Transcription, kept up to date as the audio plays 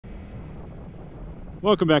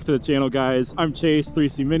Welcome back to the channel, guys. I'm Chase,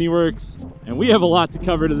 3C Miniworks, and we have a lot to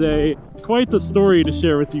cover today. Quite the story to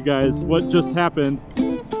share with you guys, what just happened.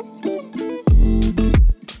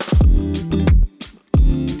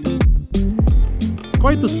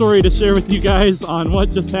 Quite the story to share with you guys on what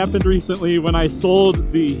just happened recently when I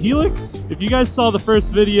sold the Helix. If you guys saw the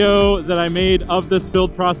first video that I made of this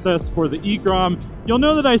build process for the Grom, you'll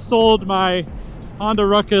know that I sold my Honda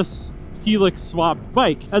Ruckus Helix swap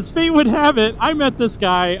bike. As fate would have it, I met this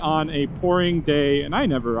guy on a pouring day, and I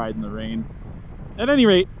never ride in the rain. At any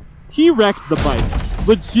rate, he wrecked the bike.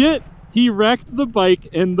 Legit, he wrecked the bike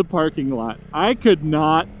in the parking lot. I could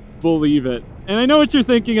not believe it. And I know what you're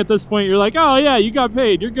thinking at this point. You're like, oh yeah, you got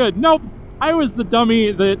paid, you're good. Nope, I was the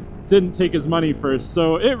dummy that didn't take his money first,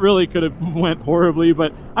 so it really could have went horribly,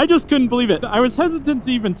 but I just couldn't believe it. I was hesitant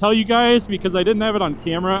to even tell you guys because I didn't have it on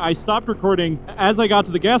camera. I stopped recording. As I got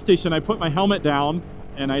to the gas station, I put my helmet down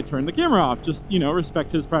and I turned the camera off. Just, you know,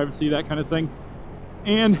 respect his privacy, that kind of thing.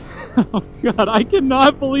 And, oh God, I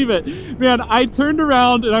cannot believe it. Man, I turned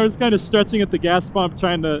around and I was kind of stretching at the gas pump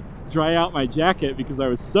trying to dry out my jacket because I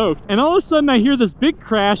was soaked. And all of a sudden I hear this big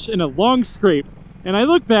crash and a long scrape. And I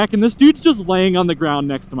look back and this dude's just laying on the ground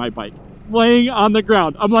next to my bike. Laying on the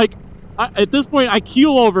ground. I'm like, at this point I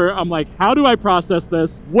keel over. I'm like, how do I process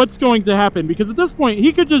this? What's going to happen? Because at this point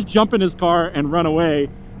he could just jump in his car and run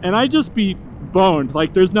away and I'd just be boned.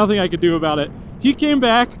 Like there's nothing I could do about it. He came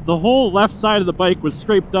back, the whole left side of the bike was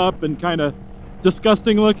scraped up and kind of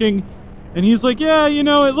disgusting looking. And he's like, yeah, you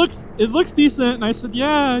know, it looks decent. And I said,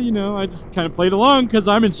 yeah, you know, I just kind of played along because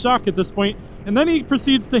I'm in shock at this point. And then he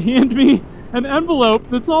proceeds to hand me an envelope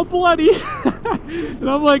that's all bloody. And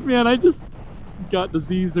I'm like, man, I just got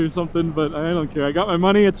disease or something, but I don't care. I got my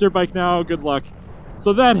money. It's your bike now. Good luck.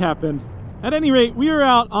 So that happened. At any rate, we are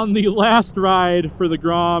out on the last ride for the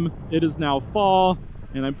Grom. It is now fall,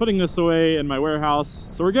 and I'm putting this away in my warehouse.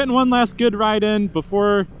 So we're getting one last good ride in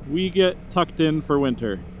before we get tucked in for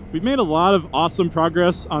winter. We've made a lot of awesome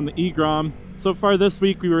progress on the Grom. So far this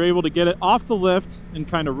week, we were able to get it off the lift and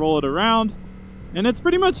kind of roll it around. And it's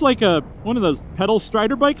pretty much like one of those pedal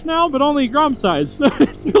strider bikes now, but only Grom size. So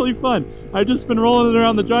it's really fun. I've just been rolling it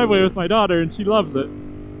around the driveway with my daughter and she loves it.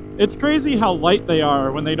 It's crazy how light they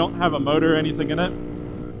are when they don't have a motor or anything in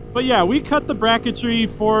it. But yeah, we cut the bracketry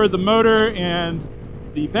for the motor and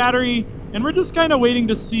the battery, and we're just kind of waiting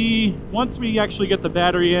to see once we actually get the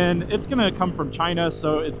battery in. It's gonna come from China,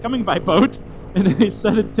 so it's coming by boat, and they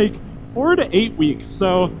said it'd take 4 to 8 weeks.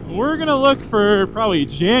 So we're gonna look for probably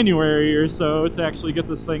January or so to actually get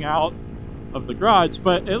this thing out of the garage.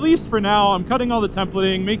 But at least for now, I'm cutting all the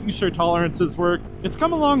templating, making sure tolerances work. It's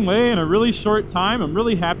come a long way in a really short time. I'm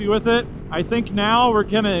really happy with it. I think now we're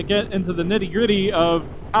gonna get into the nitty-gritty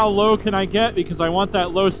of how low can I get, because I want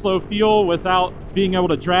that low, slow feel without being able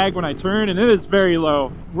to drag when I turn, and it is very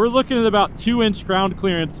low. We're looking at about 2-inch ground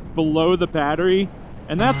clearance below the battery,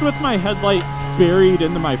 and that's with my headlight buried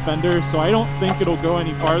into my fender, so I don't think it'll go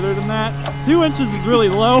any farther than that. 2 inches is really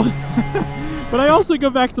low. But I also go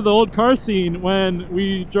back to the old car scene when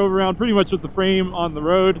we drove around pretty much with the frame on the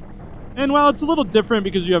road. And while it's a little different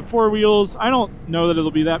because you have 4 wheels, I don't know that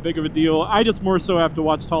it'll be that big of a deal. I just more so have to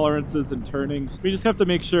watch tolerances and turnings. We just have to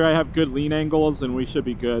make sure I have good lean angles and we should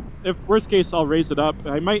be good. If worst case, I'll raise it up.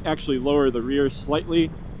 I might actually lower the rear slightly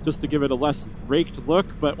just to give it a less raked look,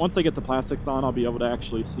 but once I get the plastics on, I'll be able to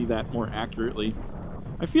actually see that more accurately.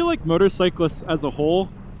 I feel like motorcyclists as a whole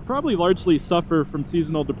probably largely suffer from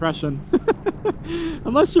seasonal depression.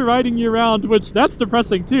 Unless you're riding year-round, which that's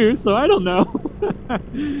depressing too, so I don't know.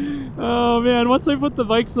 Oh man, once I put the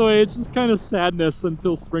bikes away, it's just kind of sadness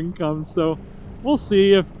until spring comes. So we'll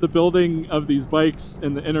see if the building of these bikes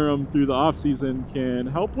in the interim through the off-season can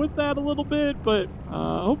help with that a little bit, but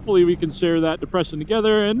hopefully we can share that depression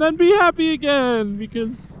together and then be happy again,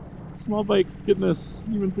 because small bikes, goodness,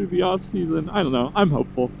 even through the off-season, I don't know, I'm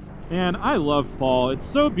hopeful. Man, I love fall. It's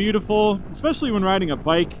so beautiful, especially when riding a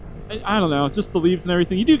bike. I don't know, just the leaves and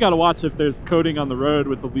everything. You do got to watch if there's coating on the road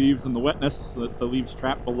with the leaves and the wetness, so that the leaves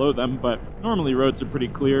trap below them, but normally roads are pretty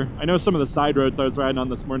clear. I know some of the side roads I was riding on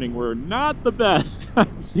this morning were not the best,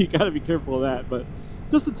 so you got to be careful of that, but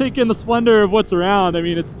just to take in the splendor of what's around, I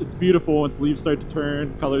mean, it's beautiful once leaves start to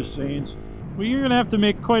turn, colors change. We're going to have to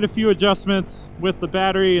make quite a few adjustments with the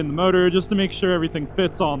battery and the motor just to make sure everything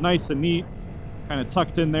fits all nice and neat, kind of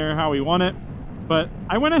tucked in there how we want it. But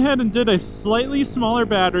I went ahead and did a slightly smaller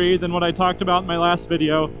battery than what I talked about in my last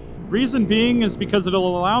video. Reason being is because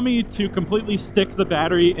it'll allow me to completely stick the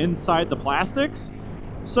battery inside the plastics.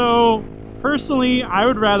 So personally, I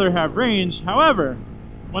would rather have range. However,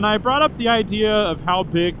 when I brought up the idea of how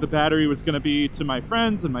big the battery was going to be to my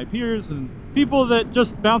friends and my peers and people that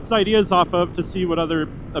just bounced ideas off of to see what other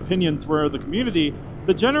opinions were of the community,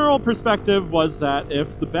 the general perspective was that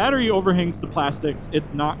if the battery overhangs the plastics, it's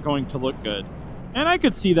not going to look good. And I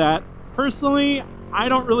could see that. Personally, I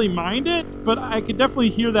don't really mind it, but I could definitely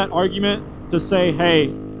hear that argument to say, hey,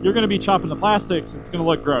 you're going to be chopping the plastics, it's going to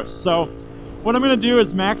look gross. So what I'm going to do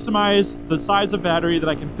is maximize the size of battery that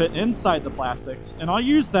I can fit inside the plastics, and I'll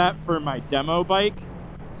use that for my demo bike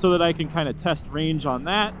so that I can kind of test range on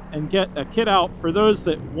that and get a kit out for those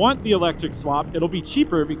that want the electric swap. It'll be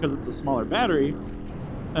cheaper because it's a smaller battery,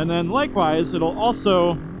 and then likewise it'll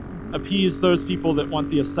also appease those people that want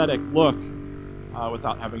the aesthetic look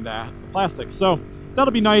without having to add the plastic. So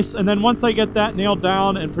that'll be nice. And then once I get that nailed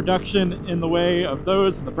down and production in the way of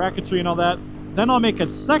those and the bracketry and all that, then I'll make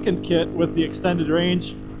a second kit with the extended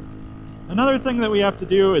range. Another thing that we have to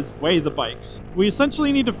do is weigh the bikes. We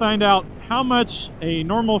essentially need to find out how much a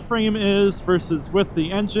normal frame is versus with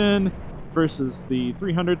the engine versus the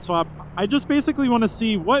 300 swap. I just basically want to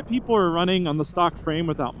see what people are running on the stock frame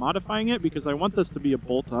without modifying it, because I want this to be a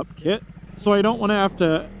bolt-up kit. So I don't want to have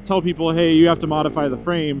to tell people, hey, you have to modify the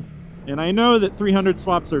frame. And I know that 300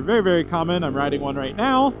 swaps are very, very common. I'm riding one right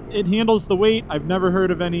now. It handles the weight. I've never heard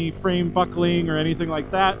of any frame buckling or anything like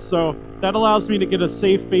that. So that allows me to get a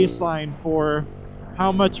safe baseline for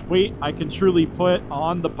how much weight I can truly put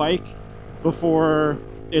on the bike before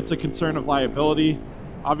it's a concern of liability.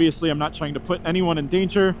 Obviously, I'm not trying to put anyone in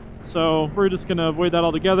danger. So we're just going to avoid that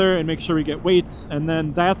altogether and make sure we get weights. And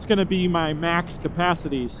then that's going to be my max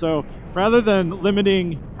capacity. So rather than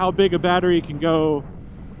limiting how big a battery can go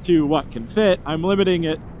to what can fit, I'm limiting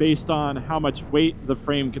it based on how much weight the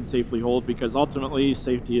frame can safely hold, because ultimately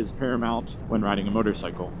safety is paramount when riding a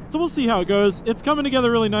motorcycle. So we'll see how it goes. It's coming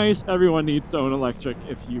together really nice. Everyone needs to own electric.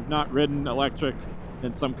 If you've not ridden electric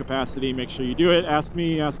in some capacity, make sure you do it. Ask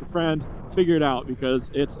me, ask a friend, figure it out, because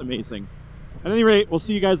it's amazing. At any rate, we'll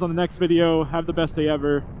see you guys on the next video. Have the best day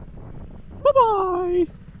ever.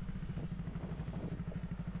 Bye-bye!